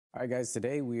All right, guys,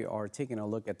 today we are taking a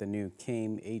look at the new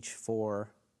CAM H4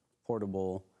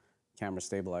 portable camera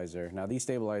stabilizer. Now, these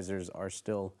stabilizers are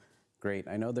still great.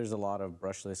 I know there's a lot of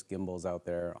brushless gimbals out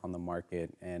there on the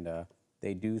market, and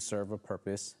they do serve a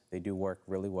purpose. They do work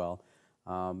really well.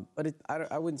 But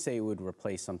I wouldn't say it would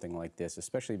replace something like this,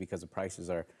 especially because the prices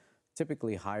are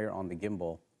typically higher on the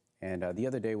gimbal. And the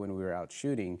other day when we were out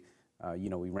shooting,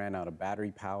 we ran out of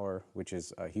battery power, which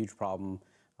is a huge problem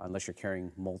unless you're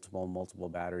carrying multiple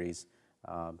batteries.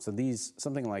 So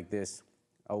something like this,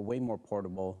 are way more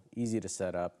portable, easy to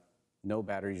set up, no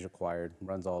batteries required,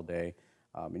 runs all day,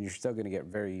 and you're still gonna get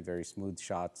very, very smooth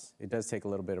shots. It does take a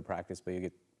little bit of practice, but you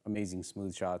get amazing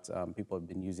smooth shots. People have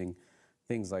been using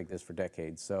things like this for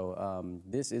decades. So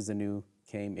this is the new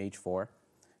CAM H4.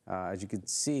 As you can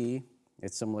see,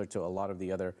 it's similar to a lot of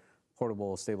the other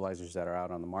portable stabilizers that are out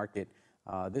on the market.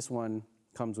 This one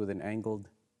comes with an angled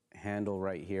handle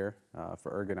right here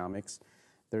for ergonomics.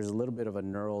 There's a little bit of a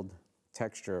knurled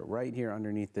texture right here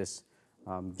underneath this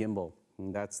gimbal.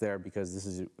 And that's there because this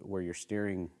is where your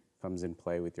steering comes in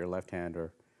play with your left hand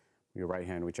or your right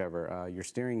hand, whichever. Your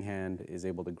steering hand is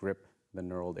able to grip the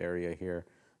knurled area here,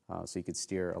 so you could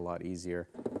steer a lot easier.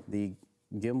 The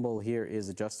gimbal here is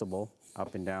adjustable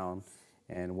up and down,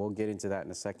 and we'll get into that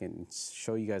in a second and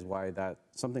show you guys why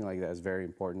something like that is very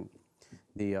important.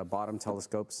 The bottom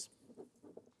telescopes,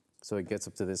 so it gets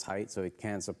up to this height, so it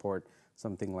can support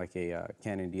something like a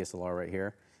Canon DSLR right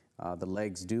here. The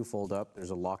legs do fold up. There's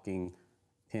a locking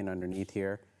pin underneath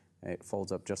here. It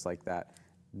folds up just like that.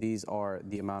 These are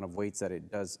the amount of weights that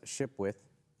it does ship with,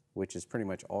 which is pretty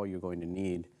much all you're going to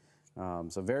need.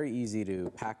 So very easy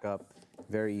to pack up,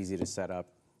 very easy to set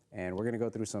up. And we're gonna go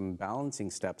through some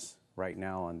balancing steps right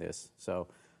now on this. So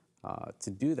to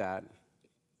do that,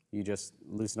 you just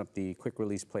loosen up the quick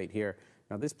release plate here.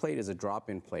 Now this plate is a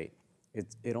drop-in plate.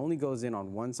 It only goes in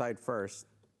on one side first,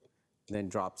 then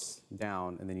drops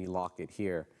down, and then you lock it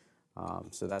here.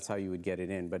 So that's how you would get it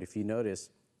in. But if you notice,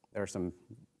 there are some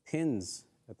pins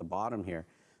at the bottom here,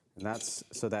 and that's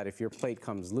so that if your plate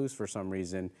comes loose for some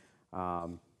reason,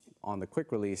 on the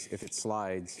quick release, if it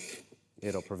slides,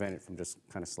 it'll prevent it from just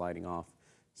kind of sliding off.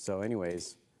 So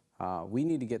anyways, we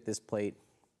need to get this plate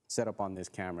set up on this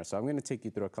camera. So I'm gonna take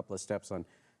you through a couple of steps on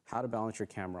how to balance your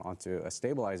camera onto a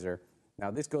stabilizer.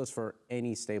 Now this goes for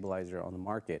any stabilizer on the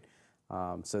market.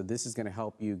 So this is gonna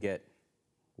help you get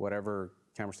whatever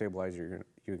camera stabilizer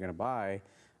you're gonna buy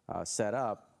set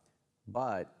up,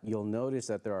 but you'll notice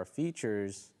that there are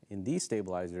features in these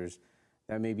stabilizers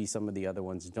that maybe some of the other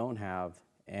ones don't have,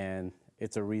 and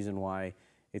it's a reason why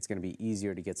it's gonna be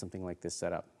easier to get something like this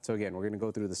set up. So again, we're gonna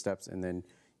go through the steps and then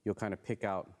you'll kind of pick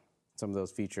out some of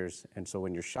those features. And so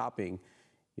when you're shopping,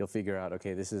 you'll figure out,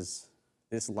 okay,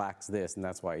 this lacks this, and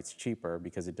that's why it's cheaper,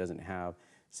 because it doesn't have,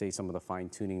 say, some of the fine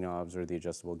tuning knobs or the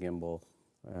adjustable gimbal,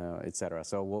 etc.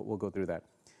 So we'll go through that.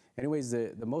 Anyways,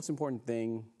 the most important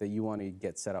thing that you want to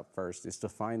get set up first is to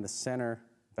find the center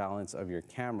balance of your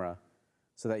camera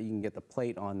so that you can get the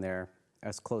plate on there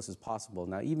as close as possible.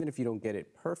 Now, even if you don't get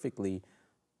it perfectly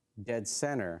dead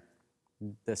center,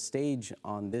 the stage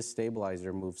on this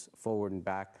stabilizer moves forward and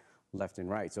back, left and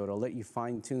right. So it'll let you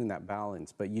fine tune that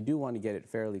balance, but you do want to get it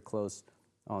fairly close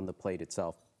on the plate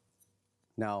itself.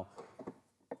 Now,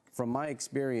 from my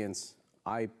experience,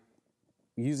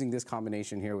 using this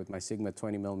combination here with my Sigma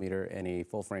 20mm and a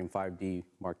full frame 5D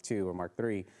Mark II or Mark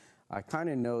III, I kind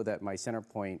of know that my center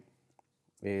point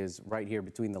is right here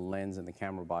between the lens and the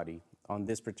camera body on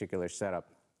this particular setup.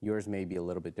 Yours may be a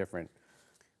little bit different.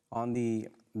 On the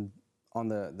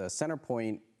center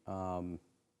point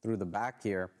through the back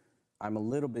here, I'm a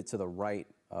little bit to the right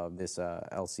of this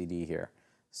LCD here.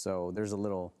 So there's a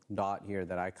little dot here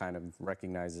that I kind of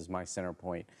recognize as my center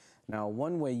point. Now,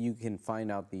 one way you can find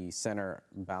out the center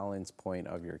balance point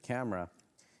of your camera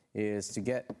is to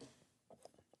get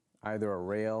either a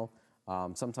rail.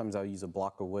 Sometimes I'll use a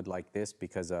block of wood like this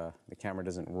because the camera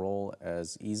doesn't roll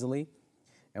as easily.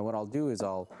 And what I'll do is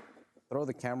I'll throw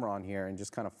the camera on here and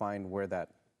just kind of find where that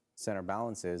center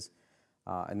balance is.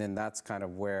 And then that's kind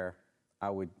of where I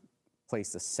would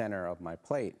place the center of my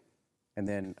plate. And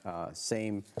then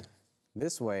same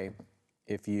this way,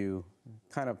 if you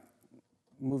kind of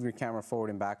move your camera forward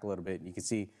and back a little bit, you can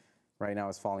see right now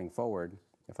it's falling forward.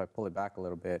 If I pull it back a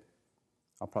little bit,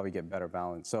 I'll probably get better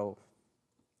balance. So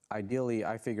ideally,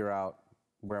 I figure out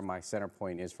where my center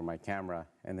point is for my camera,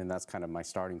 and then that's kind of my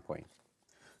starting point.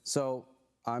 So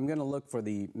I'm gonna look for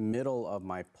the middle of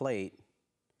my plate,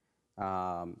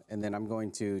 and then I'm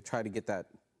going to try to get that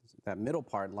middle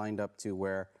part lined up to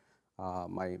where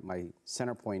my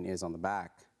center point is on the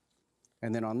back.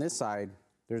 And then on this side,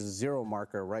 there's a 0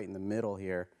 marker right in the middle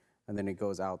here and then it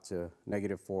goes out to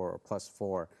 -4 or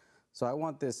 +4. So I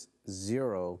want this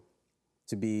 0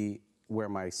 to be where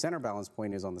my center balance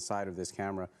point is on the side of this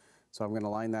camera. So I'm going to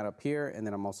line that up here, and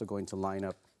then I'm also going to line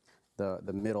up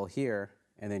the middle here,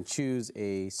 and then choose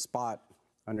a spot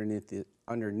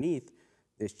underneath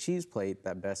this cheese plate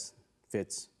that best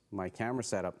fits my camera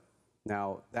setup.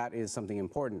 Now, that is something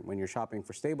important. When you're shopping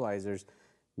for stabilizers,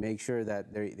 make sure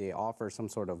that they offer some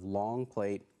sort of long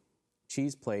plate,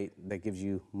 cheese plate that gives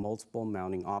you multiple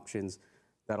mounting options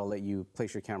that'll let you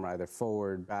place your camera either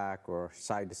forward, back, or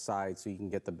side to side so you can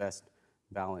get the best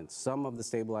balance. Some of the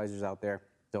stabilizers out there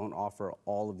don't offer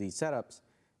all of these setups,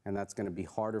 and that's going to be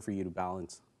harder for you to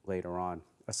balance later on,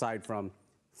 aside from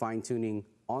fine-tuning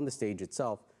on the stage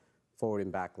itself, forward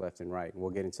and back, left and right. We'll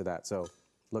get into that. So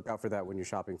look out for that when you're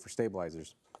shopping for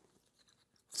stabilizers.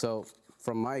 So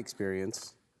from my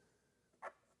experience,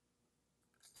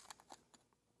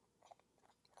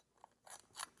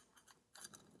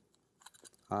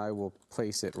 I will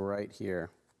place it right here.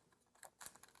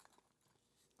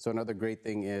 So another great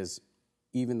thing is,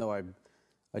 even though I've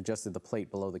adjusted the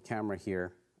plate below the camera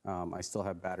here, I still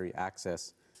have battery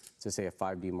access to, say, a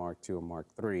 5D Mark II or Mark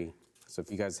III. So if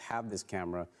you guys have this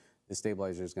camera, the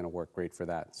stabilizer is going to work great for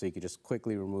that. So you can just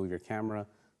quickly remove your camera,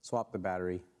 swap the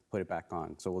battery, put it back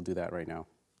on. So we'll do that right now.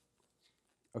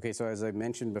 Okay, so as I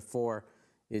mentioned before,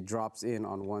 it drops in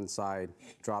on one side,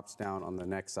 drops down on the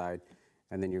next side,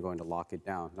 and then you're going to lock it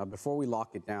down. Now, before we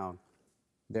lock it down,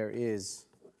 there is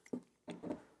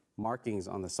markings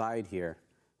on the side here.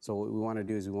 So what we want to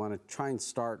do is we want to try and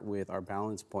start with our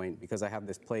balance point. Because I have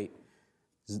this plate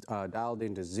dialed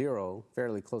into 0,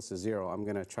 fairly close to 0, I'm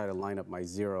going to try to line up my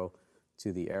 0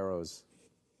 to the arrows.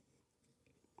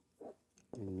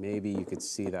 And maybe you could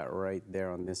see that right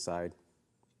there on this side.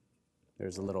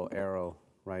 There's a little arrow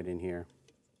right in here.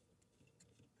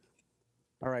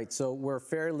 All right, so we're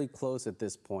fairly close at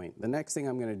this point. The next thing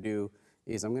I'm going to do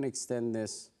is I'm going to extend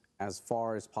this as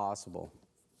far as possible.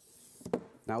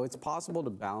 Now, it's possible to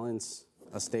balance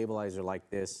a stabilizer like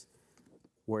this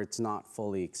where it's not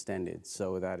fully extended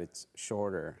so that it's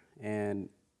shorter. And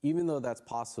even though that's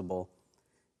possible,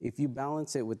 if you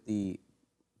balance it with the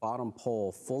bottom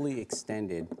pole fully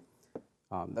extended,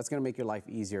 that's going to make your life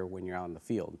easier when you're out in the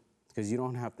field, because you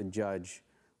don't have to judge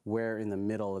where in the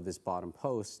middle of this bottom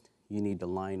post you need to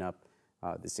line up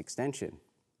this extension.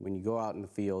 When you go out in the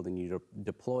field and you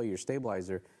deploy your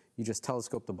stabilizer, you just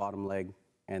telescope the bottom leg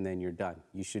and then you're done.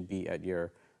 You should be at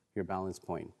your balance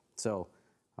point. So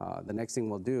the next thing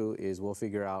we'll do is we'll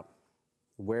figure out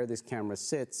where this camera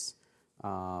sits,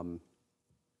 either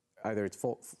it's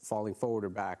falling forward or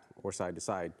back or side to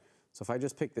side. So if I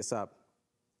just pick this up,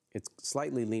 it's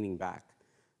slightly leaning back.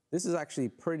 This is actually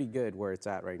pretty good where it's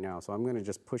at right now, so I'm going to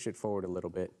just push it forward a little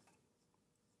bit.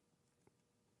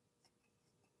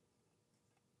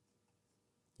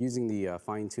 Using the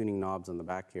fine-tuning knobs on the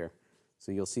back here,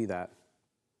 so you'll see that.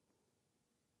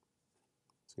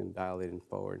 It's going to dial it in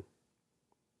forward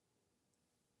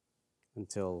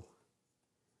until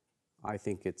I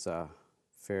think it's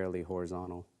fairly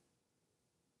horizontal.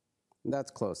 And that's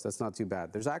close. That's not too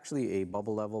bad. There's actually a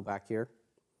bubble level back here.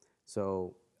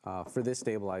 So for this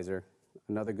stabilizer,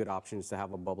 another good option is to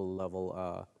have a bubble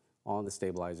level on the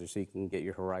stabilizer so you can get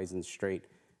your horizon straight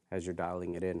as you're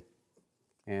dialing it in.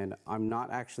 And I'm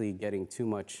not actually getting too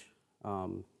much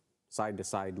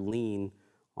side-to-side lean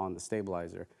on the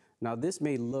stabilizer. Now, this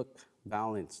may look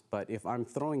balanced, but if I'm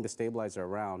throwing the stabilizer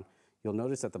around, you'll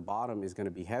notice that the bottom is going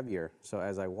to be heavier. So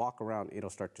as I walk around,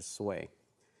 it'll start to sway.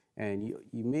 And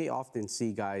you may often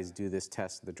see guys do this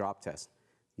test, the drop test.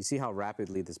 You see how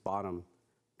rapidly this bottom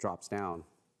drops down.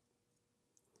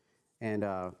 And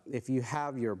if you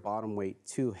have your bottom weight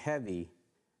too heavy,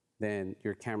 then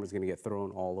your camera's going to get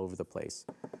thrown all over the place.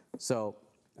 So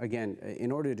again,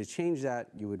 in order to change that,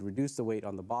 you would reduce the weight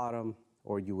on the bottom,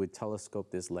 or you would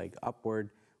telescope this leg upward,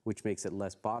 which makes it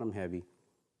less bottom heavy.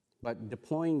 But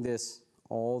deploying this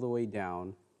all the way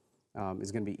down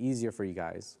is going to be easier for you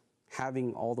guys.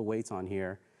 Having all the weights on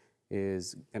here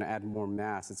is going to add more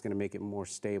mass. It's going to make it more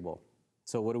stable.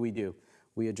 So what do?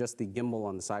 We adjust the gimbal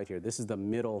on the side here. This is the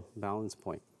middle balance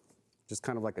point, just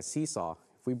kind of like a seesaw.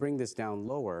 If we bring this down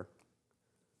lower,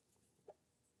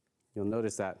 you'll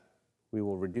notice that we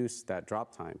will reduce that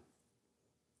drop time.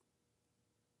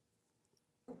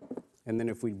 And then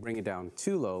if we bring it down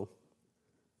too low,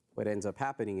 what ends up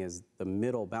happening is the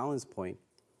middle balance point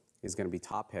is going to be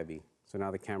top heavy. So now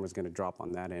the camera's going to drop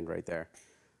on that end right there.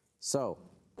 So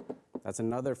that's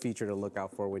another feature to look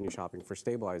out for when you're shopping for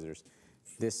stabilizers.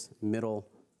 This middle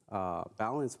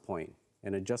balance point,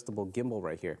 an adjustable gimbal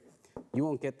right here. You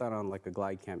won't get that on like a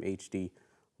Glidecam HD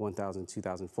 1000,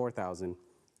 2000, 4000.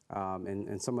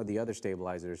 and some of the other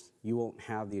stabilizers, you won't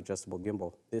have the adjustable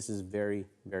gimbal. This is very,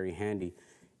 very handy.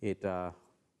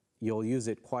 You'll use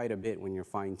it quite a bit when you're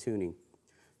fine tuning.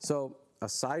 So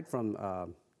aside from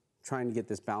trying to get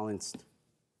this balanced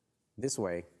this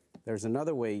way, there's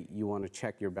another way you want to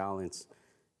check your balance.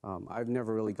 I've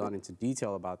never really gone into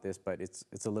detail about this, but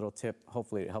it's a little tip.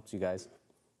 Hopefully it helps you guys.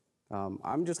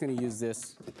 I'm just going to use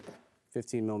this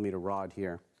 15 millimeter rod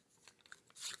here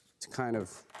to kind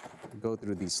of go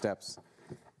through these steps.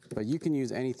 But you can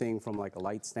use anything from like a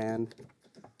light stand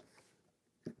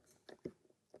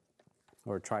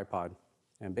or a tripod.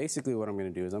 And basically what I'm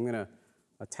going to do is I'm going to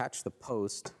attach the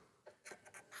post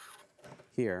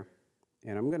here,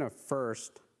 and I'm going to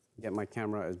first get my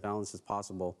camera as balanced as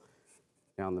possible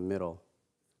down the middle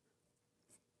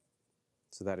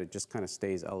so that it just kind of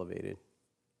stays elevated.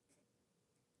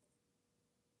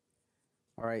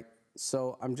 All right,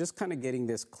 so I'm just kind of getting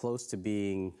this close to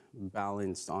being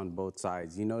balanced on both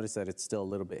sides. You notice that it's still a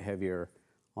little bit heavier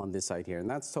on this side here, and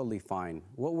that's totally fine.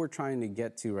 What we're trying to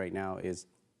get to right now is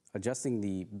adjusting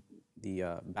the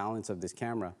balance of this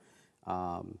camera,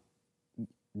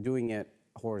 doing it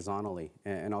horizontally,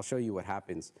 and I'll show you what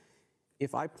happens.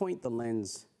 If I point the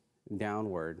lens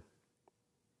downward,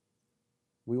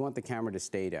 we want the camera to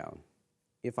stay down.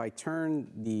 If I turn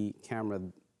the camera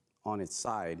on its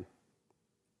side,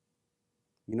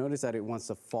 you notice that it wants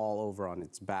to fall over on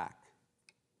its back.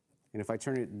 And if I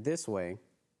turn it this way,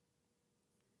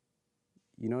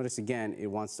 you notice again it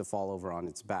wants to fall over on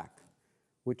its back,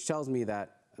 which tells me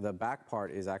that the back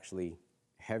part is actually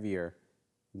heavier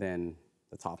than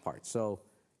the top part. So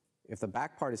if the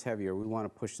back part is heavier, we want to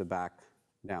push the back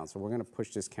down. So we're going to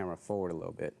push this camera forward a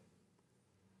little bit.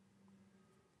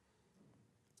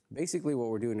 Basically what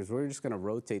we're doing is we're just going to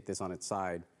rotate this on its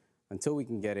side until we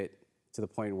can get it to the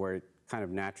point where it kind of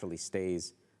naturally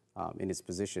stays in its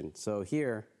position. So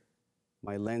here,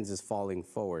 my lens is falling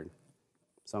forward.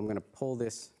 So I'm going to pull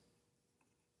this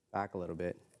back a little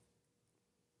bit.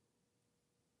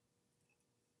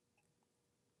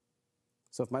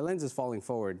 So if my lens is falling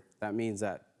forward, that means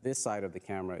that this side of the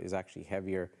camera is actually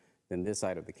heavier than this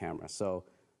side of the camera. So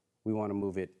we want to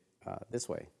move it this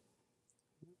way.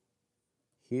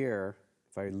 Here,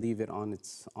 if I leave it on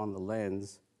the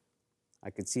lens, I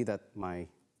could see that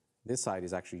this side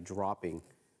is actually dropping.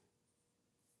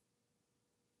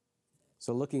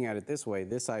 So looking at it this way,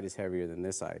 this side is heavier than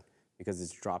this side because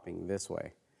it's dropping this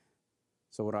way.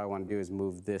 So what I want to do is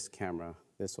move this camera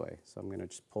this way. So I'm going to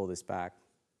just pull this back.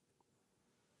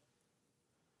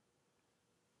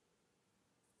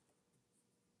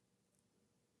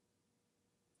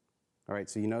 All right,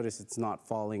 so you notice it's not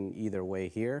falling either way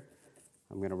here.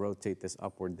 I'm going to rotate this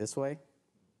upward this way.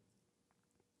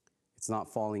 It's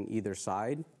not falling either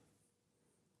side.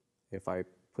 If I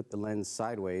put the lens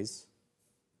sideways,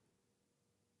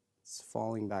 it's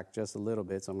falling back just a little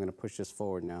bit, so I'm going to push this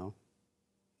forward now.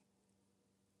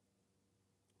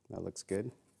 That looks good.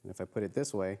 And if I put it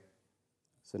this way,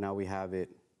 so now we have it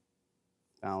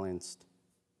balanced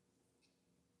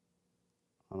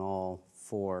on all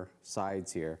four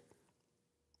sides here.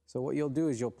 So what you'll do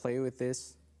is you'll play with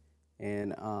this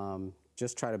and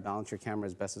just try to balance your camera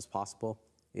as best as possible.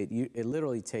 It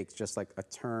literally takes just like a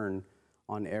turn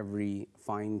on every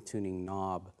fine-tuning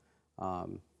knob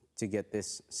to get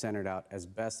this centered out as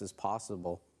best as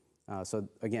possible. So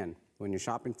again, when you're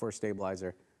shopping for a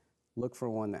stabilizer, look for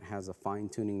one that has a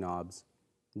fine-tuning knobs.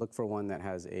 Look for one that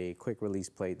has a quick release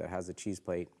plate that has a cheese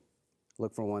plate.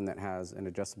 Look for one that has an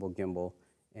adjustable gimbal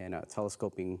and a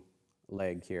telescoping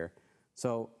leg here.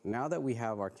 So now that we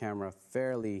have our camera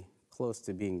fairly close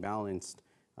to being balanced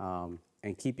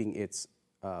and keeping its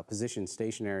position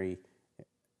stationary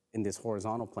in this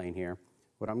horizontal plane here,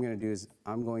 what I'm going to do is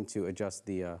I'm going to adjust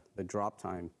the drop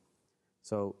time.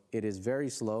 So it is very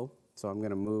slow, so I'm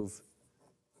going to move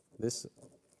this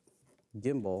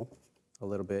gimbal a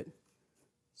little bit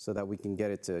so that we can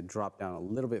get it to drop down a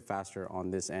little bit faster on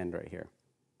this end right here.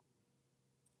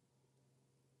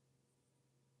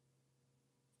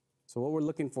 So what we're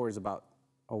looking for is about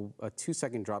a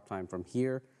 2-second drop time from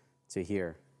here to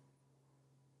here.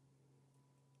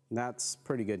 And that's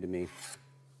pretty good to me.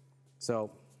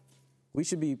 So we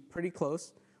should be pretty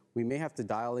close. We may have to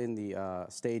dial in the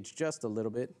stage just a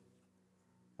little bit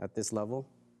at this level.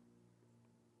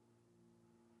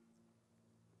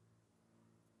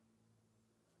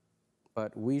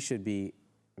 But we should be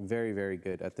very, very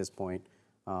good at this point.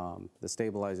 The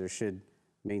stabilizer should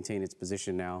maintain its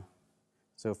position now.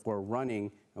 So if we're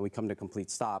running and we come to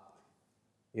complete stop,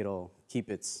 it'll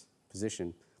keep its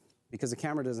position. Because the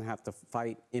camera doesn't have to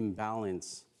fight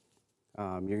imbalance,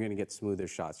 you're going to get smoother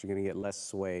shots. You're going to get less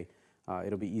sway.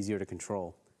 It'll be easier to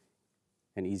control.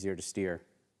 and easier to steer.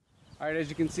 All right, as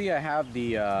you can see, I have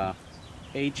the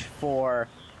H4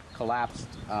 collapsed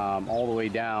all the way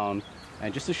down,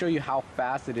 and just to show you how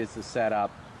fast it is to set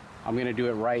up, I'm going to do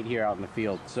it right here out in the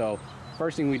field. So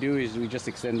first thing we do is we just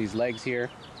extend these legs here.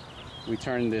 We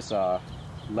turn this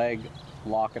leg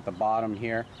lock at the bottom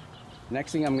here.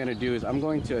 Next thing I'm going to do is I'm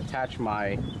going to attach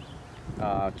my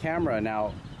camera.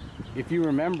 Now, if you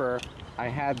remember, I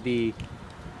had the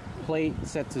plate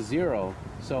set to 0,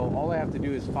 so all I have to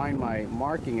do is find my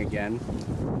marking again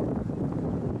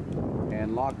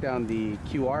and lock down the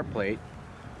QR plate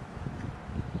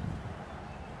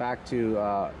back to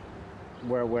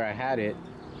where I had it.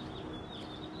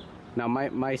 Now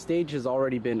my stage has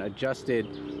already been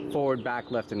adjusted forward, back,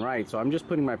 left, and right, so I'm just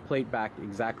putting my plate back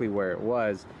exactly where it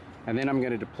was, and then I'm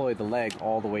going to deploy the leg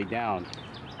all the way down.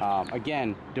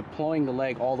 Again, deploying the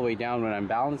leg all the way down when I'm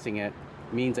balancing it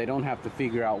means I don't have to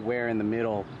figure out where in the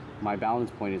middle my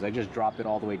balance point is. I just drop it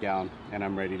all the way down and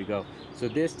I'm ready to go. So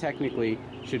this technically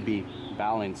should be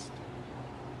balanced,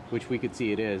 which we could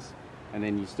see it is, and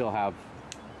then you still have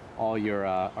all your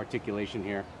articulation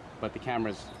here, but the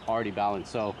camera's already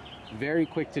balanced. So very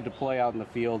quick to deploy out in the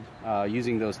field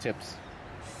using those tips.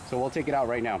 So we'll take it out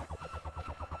right now.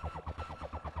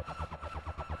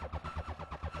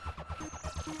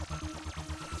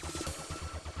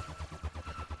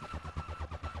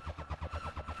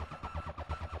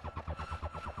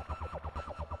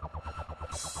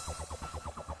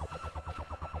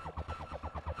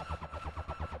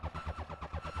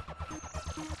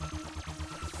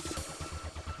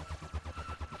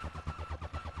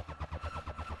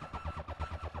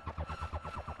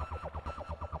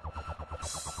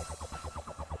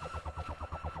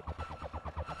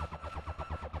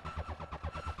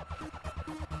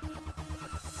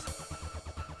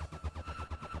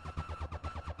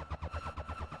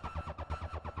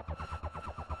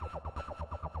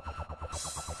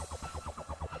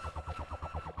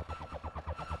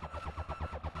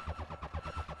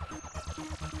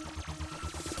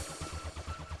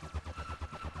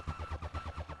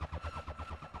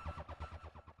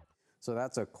 So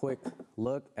that's a quick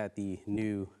look at the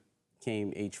new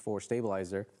CAM H4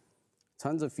 stabilizer.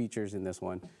 Tons of features in this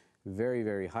one. Very,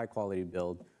 very high quality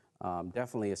build.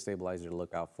 Definitely a stabilizer to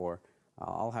look out for.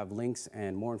 I'll have links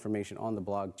and more information on the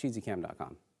blog,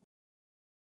 cheesycam.com.